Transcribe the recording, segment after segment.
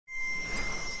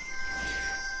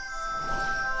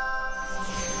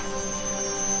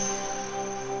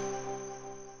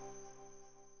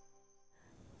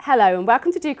Hello and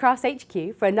welcome to docrafts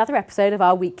HQ for another episode of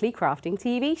our weekly crafting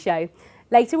TV show.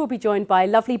 Later we'll be joined by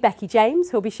lovely Becky James,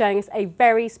 who'll be showing us a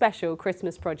very special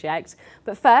Christmas project.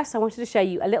 But first I wanted to show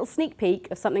you a little sneak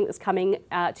peek of something that's coming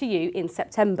to you in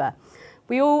September.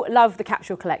 We all love the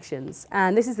capsule collections,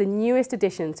 and this is the newest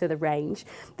addition to the range.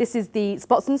 This is the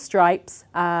Spots and Stripes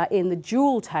in the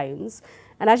jewel tones.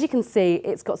 And as you can see,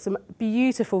 it's got some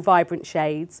beautiful vibrant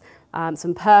shades,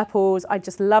 some purples. I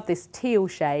just love this teal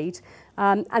shade.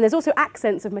 And there's also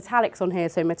accents of metallics on here,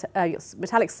 so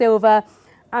metallic silver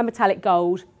and metallic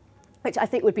gold, which I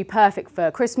think would be perfect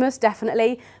for Christmas,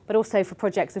 definitely, but also for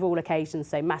projects of all occasions,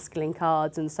 so masculine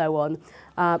cards and so on.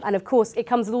 And of course, it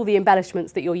comes with all the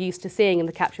embellishments that you're used to seeing in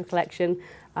the capsule collection.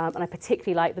 And I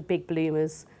particularly like the big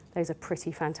bloomers. Those are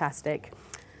pretty fantastic.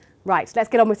 Right, let's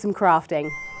get on with some crafting.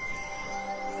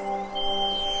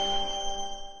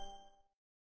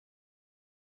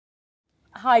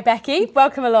 Hi Becky,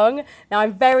 welcome along. Now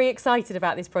I'm very excited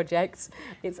about this project.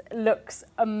 It looks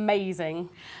amazing.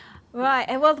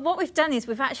 Right, well what we've done is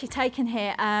we've actually taken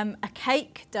here a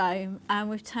cake dome and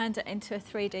we've turned it into a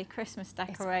 3D Christmas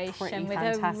decoration with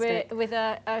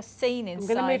a scene inside.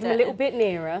 I'm going to move them a little bit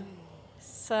nearer.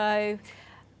 So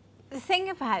the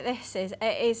thing about this is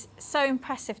it is so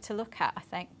impressive to look at, I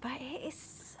think, but it is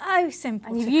so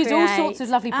simple. And you've to used create. all sorts of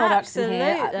lovely products in here.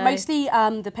 Absolutely.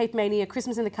 Mostly the Paper Mania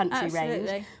Christmas in the Country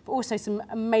range, but also some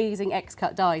amazing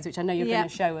X-cut dies, which I know you're going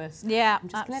to show us. Yeah, I'm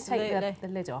just going to take the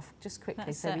lid off just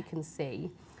quickly so we can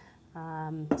see.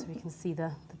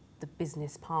 The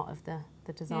business part of the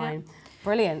design. Yeah.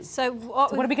 Brilliant. So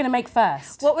what are we going to make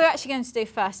first? What we're actually going to do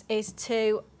first is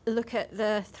to look at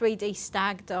the 3D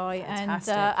stag die.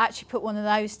 Fantastic. And actually put one of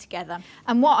those together.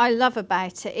 And what I love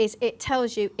about it is it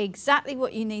tells you exactly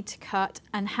what you need to cut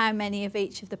and how many of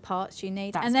each of the parts you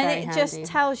need. That's and then very it handy. Just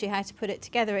tells you how to put it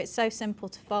together. It's so simple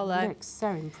to follow. He looks so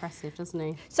impressive, doesn't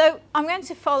he? So I'm going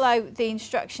to follow the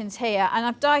instructions here, and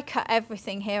I've die cut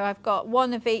everything here. I've got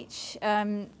one of each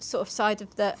sort of side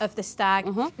of the stag.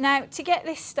 Mm-hmm. Now to get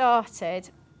this started,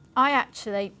 I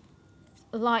actually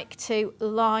like to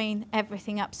line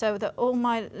everything up so that all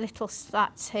my little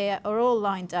slats here are all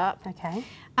lined up. Okay.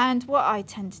 And what I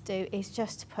tend to do is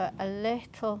just to put a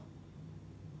little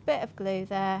bit of glue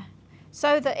there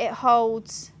so that it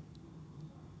holds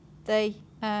the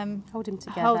holds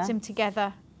him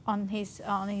together on his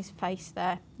face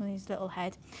there, on his little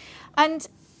head. And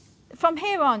from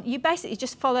here on, you basically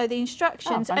just follow the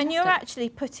instructions, and you're actually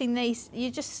putting these,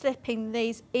 you're just slipping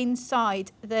these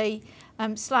inside the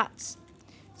slats.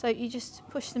 So you just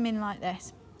push them in like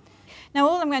this. Now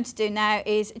all I'm going to do now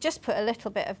is just put a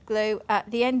little bit of glue at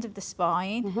the end of the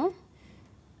spine,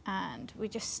 and we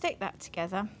just stick that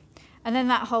together, and then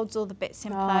that holds all the bits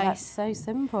in place. That's so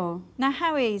simple. Now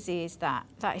how easy is that?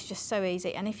 That is just so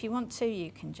easy, and if you want to,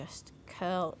 you can just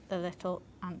curl the little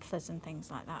antlers and things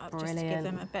like that up. Brilliant. Just to give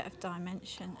them a bit of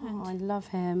dimension. Oh, I love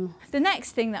him. The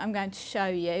next thing that I'm going to show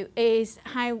you is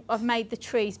how I've made the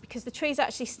trees, because the trees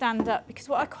actually stand up, because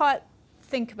what I quite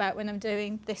think about when I'm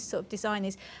doing this sort of design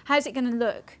is how's it going to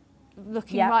look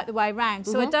looking right the way round.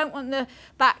 So I don't want the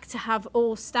back to have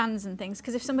all stands and things,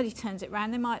 because if somebody turns it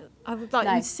round, I would like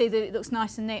them to see that it looks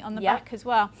nice and neat on the back as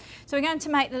well. So we're going to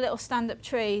make the little stand-up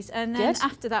trees, and then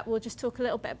after that we'll just talk a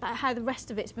little bit about how the rest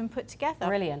of it's been put together.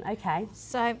 Brilliant, okay.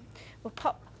 So we'll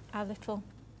pop our little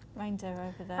reindeer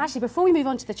over there. Actually, before we move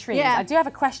on to the trees, I do have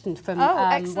a question from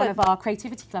one of our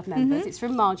Creativity Club members. It's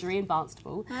from Marjorie in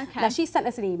Barnstable. Okay. Now, she sent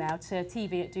us an email to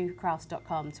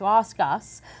tv@docrafts.com to ask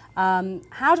us,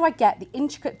 how do I get the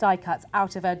intricate die cuts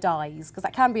out of her dies? Because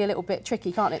that can be a little bit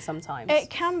tricky, can't it, sometimes? It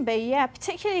can be, yeah,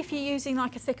 particularly if you're using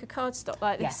like a thicker cardstock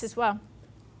like this as well.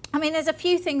 I mean, there's a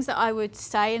few things that I would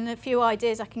say and a few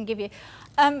ideas I can give you.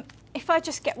 If I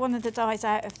just get one of the dies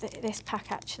out of this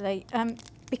pack, actually,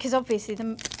 because obviously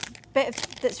the bit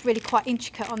that's really quite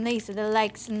intricate on these are the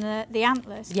legs and the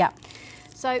antlers. Yeah.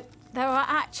 So there are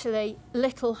actually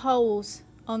little holes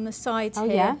on the sides here.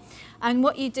 Yeah. And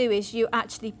what you do is you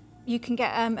can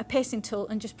get a piercing tool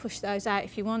and just push those out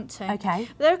if you want to. Okay.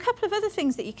 But there are a couple of other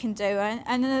things that you can do,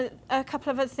 and a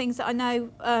couple of other things that I know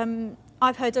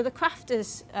I've heard other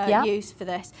crafters use for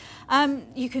this.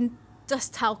 You can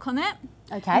dust talc on it.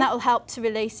 Okay. And that will help to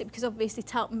release it, because obviously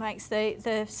talc makes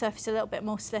the surface a little bit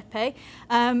more slippy.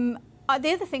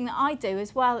 The other thing that I do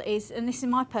as well is, and this is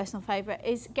my personal favourite,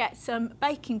 is get some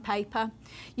baking paper.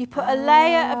 You put a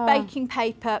layer of baking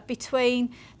paper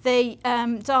between the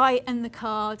die and the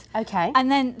card. Okay. And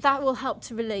then that will help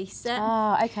to release it.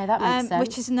 Oh, okay, that makes sense.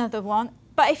 Which is another one.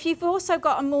 But if you've also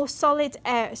got a more solid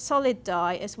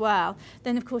die as well,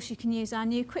 then of course you can use our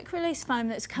new quick release foam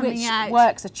that's coming out. Which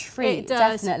works a treat, it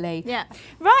does. definitely. Yeah.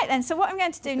 Right then, so what I'm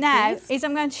going to do now is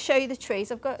I'm going to show you the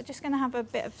trees. Just going to have a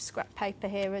bit of scrap paper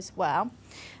here as well,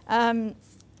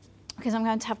 because I'm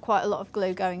going to have quite a lot of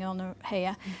glue going on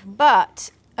here.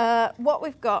 But what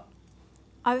we've got,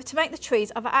 to make the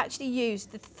trees, I've actually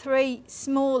used the 3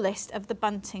 smallest of the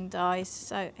bunting dies.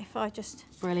 So if I just...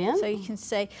 Brilliant. So you can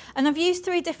see. And I've used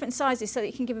 3 different sizes so that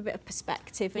you can give a bit of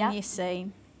perspective in your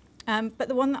scene. But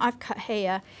the one that I've cut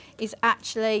here is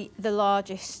actually the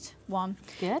largest one.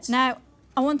 Good. Now,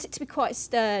 I want it to be quite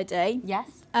sturdy. Yes.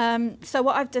 So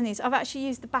what I've done is I've actually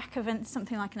used the back of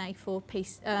something like an A4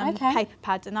 piece paper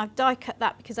pad, and I've die cut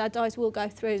that because our dies will go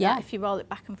through that if you roll it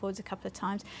back and forwards a couple of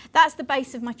times. That's the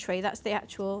base of my tree. That's the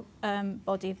actual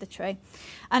body of the tree.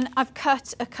 And I've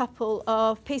cut a couple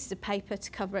of pieces of paper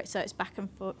to cover it so it's back and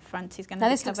front is going to be covered. Now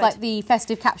this looks like the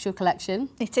festive capsule collection.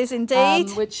 It is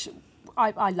indeed. Which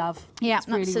I love. Yeah, it's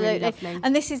really, absolutely. Really lovely.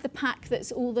 And this is the pack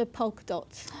that's all the polka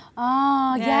dots.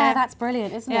 Oh, yeah, that's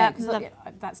brilliant, isn't it? Because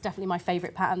that's definitely my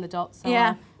favourite pattern, the dots. So,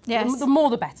 yes. The more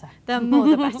the better. The more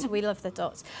the better. We love the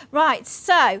dots. Right,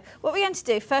 so what we're going to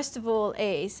do first of all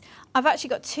is I've actually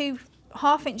got 2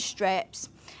 half-inch strips,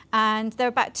 and they're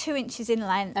about 2 inches in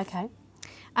length. Okay.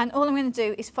 And all I'm going to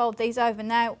do is fold these over.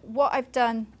 Now, what I've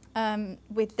done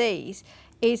with these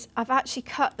is I've actually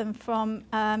cut them from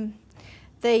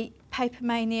the Paper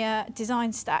Mania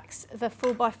design stacks, the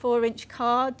 4x4 inch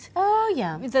card. Oh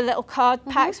yeah. With the little card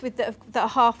packs with that are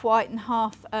half white and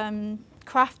half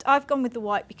craft. I've gone with the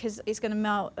white because it's going to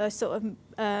melt,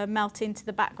 melt into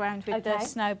the background with the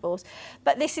snowballs.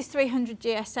 But this is 300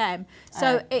 GSM,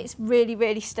 so it's really,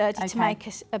 really sturdy to make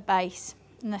a base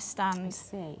and a stand. I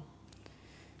see.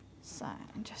 So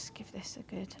I'll just give this a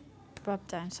good rub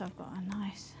down so I've got a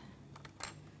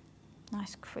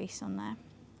nice crease on there.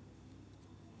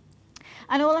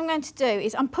 And all I'm going to do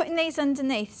is I'm putting these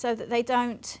underneath so that they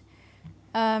don't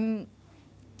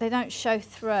show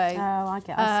through. Oh, I see.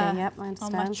 Yep, I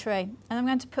understand. On my tree. And I'm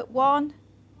going to put one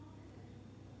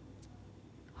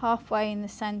halfway in the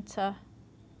centre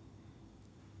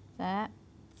there.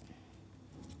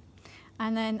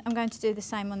 And then I'm going to do the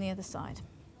same on the other side.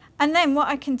 And then what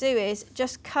I can do is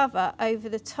just cover over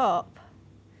the top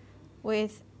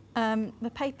with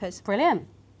the papers. Brilliant.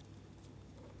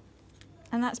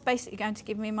 And that's basically going to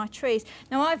give me my trees.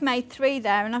 Now I've made 3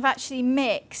 there, and I've actually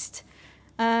mixed,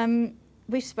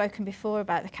 we've spoken before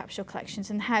about the capsule collections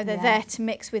and how they're there to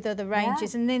mix with other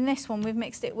ranges. And in this one, we've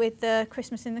mixed it with the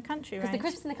Christmas in the Country range. Because the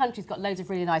Christmas in the Country's got loads of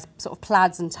really nice sort of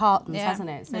plaids and tartans, hasn't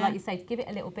it? So like you say, to give it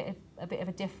a little bit of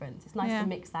a difference, it's nice to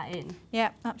mix that in. Yeah,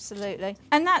 absolutely.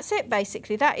 And that's it,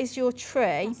 basically. That is your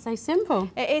tree. That's so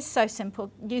simple. It is so simple,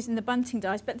 using the bunting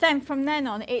dies. But then from then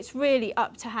on, it's really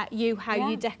up to how you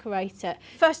decorate it.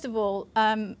 First of all,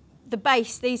 the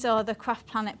base, these are the Craft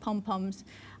Planet pom-poms.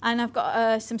 And I've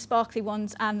got some sparkly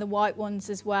ones and the white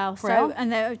ones as well. So,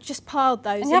 and they've just piled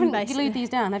those in, basically. And you haven't glued these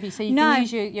down, have you? So you can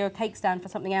use your cake stand for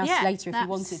something else later if you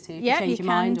wanted to, if you change your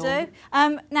mind. Yeah, you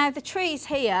can do. Now, the trees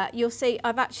here, you'll see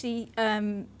I've actually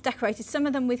decorated some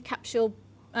of them with capsule,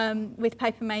 with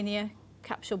Paper Mania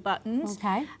capsule buttons.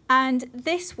 Okay. And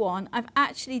this one I've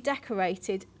actually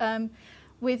decorated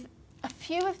with a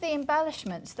few of the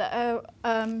embellishments that are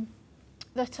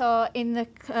in the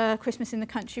Christmas in the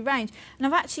Country range. And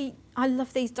I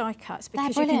love these die cuts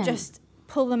because you can just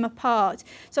pull them apart.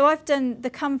 So I've done the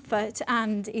Comfort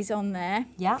and is on there.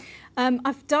 Yeah.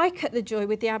 I've die cut the Joy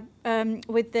with the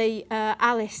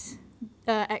Alice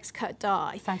X-cut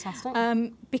die. Fantastic.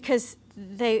 Because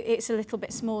it's a little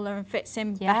bit smaller and fits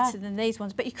in better than these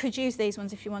ones, but you could use these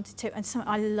ones if you wanted to. And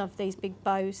I love these big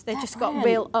bows. They've just got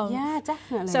real oomph. Yeah,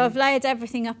 definitely. So I've layered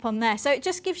everything up on there. So it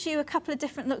just gives you a couple of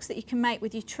different looks that you can make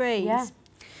with your trees. Yeah.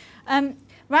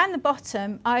 Round the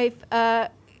bottom, I've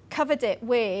covered it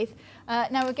with,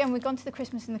 now again, we've gone to the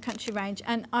Christmas in the Country range,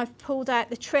 and I've pulled out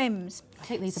the trims. I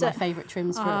think these are my favourite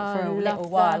trims for a little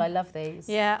while. I love these.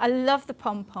 Yeah, I love the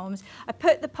pom-poms. I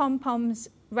put the pom-poms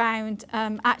round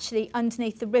actually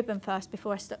underneath the ribbon first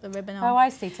before I stuck the ribbon on. Oh, I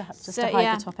see, to hide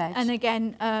the top edge. And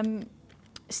again,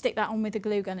 stick that on with a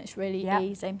glue gun. It's really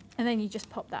easy. And then you just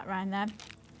pop that round there.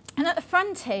 And at the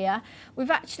front here,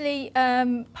 we've actually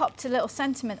popped a little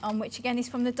sentiment on, which again is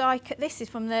from the die cut. This is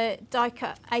from the die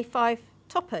cut A5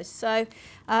 toppers. So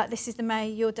this is the May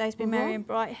Your Days Be Merry and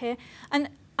Bright here. And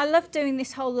I love doing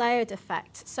this whole layered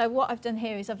effect. So what I've done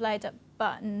here is I've layered up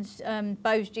buttons,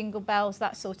 bows, jingle bells,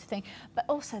 that sort of thing. But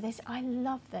also this, I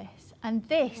love this. And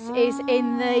this is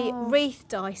in the wreath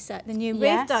die set, the new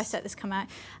wreath die set that's come out.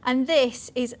 And this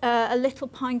is a little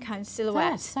pine cone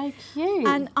silhouette. That's so cute.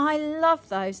 And I love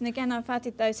those. And again, I've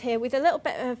added those here with a little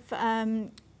bit of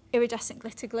iridescent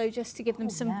glitter glue just to give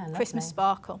them some Christmas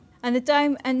sparkle. And the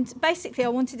dome, and basically I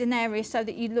wanted an area so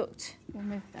that you looked, we'll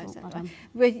move those out of the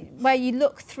way, where you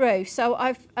look through. So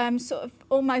I've sort of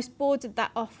almost bordered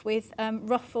that off with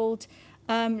ruffled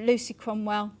Lucy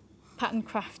Cromwell pattern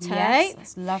craft tape. Yes,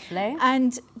 that's lovely.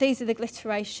 And these are the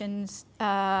glitterations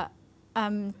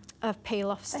of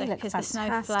peel-off stickers, the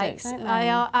snowflakes. They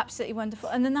are absolutely wonderful.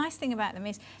 And the nice thing about them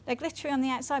is they're glittery on the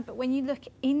outside, but when you look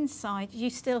inside,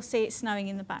 you still see it snowing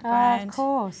in the background. Of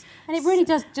course. And it really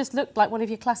does just look like one of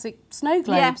your classic snow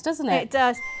globes, doesn't it? It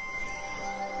does.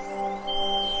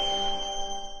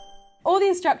 All the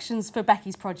instructions for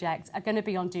Becky's project are going to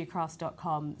be on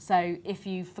docrafts.com. So if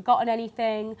you've forgotten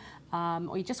anything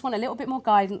or you just want a little bit more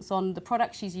guidance on the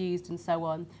products she's used and so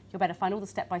on, you'll better find all the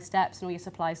step-by-steps and all your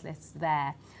supplies lists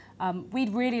there. We'd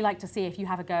really like to see if you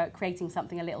have a go at creating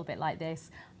something a little bit like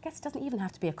this. I guess it doesn't even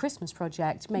have to be a Christmas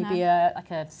project. Maybe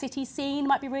like a city scene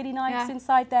might be really nice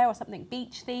inside there, or something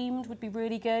beach themed would be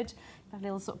really good. Have a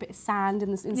little sort of bit of sand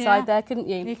inside there, couldn't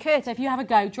you? You could. So if you have a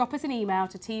go, drop us an email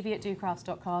to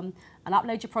tv@docrafts.com and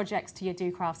upload your projects to your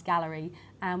docrafts gallery,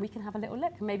 and we can have a little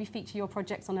look and maybe feature your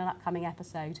projects on an upcoming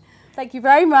episode. Thank you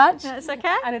very much. That's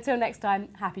okay. And until next time,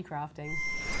 happy crafting.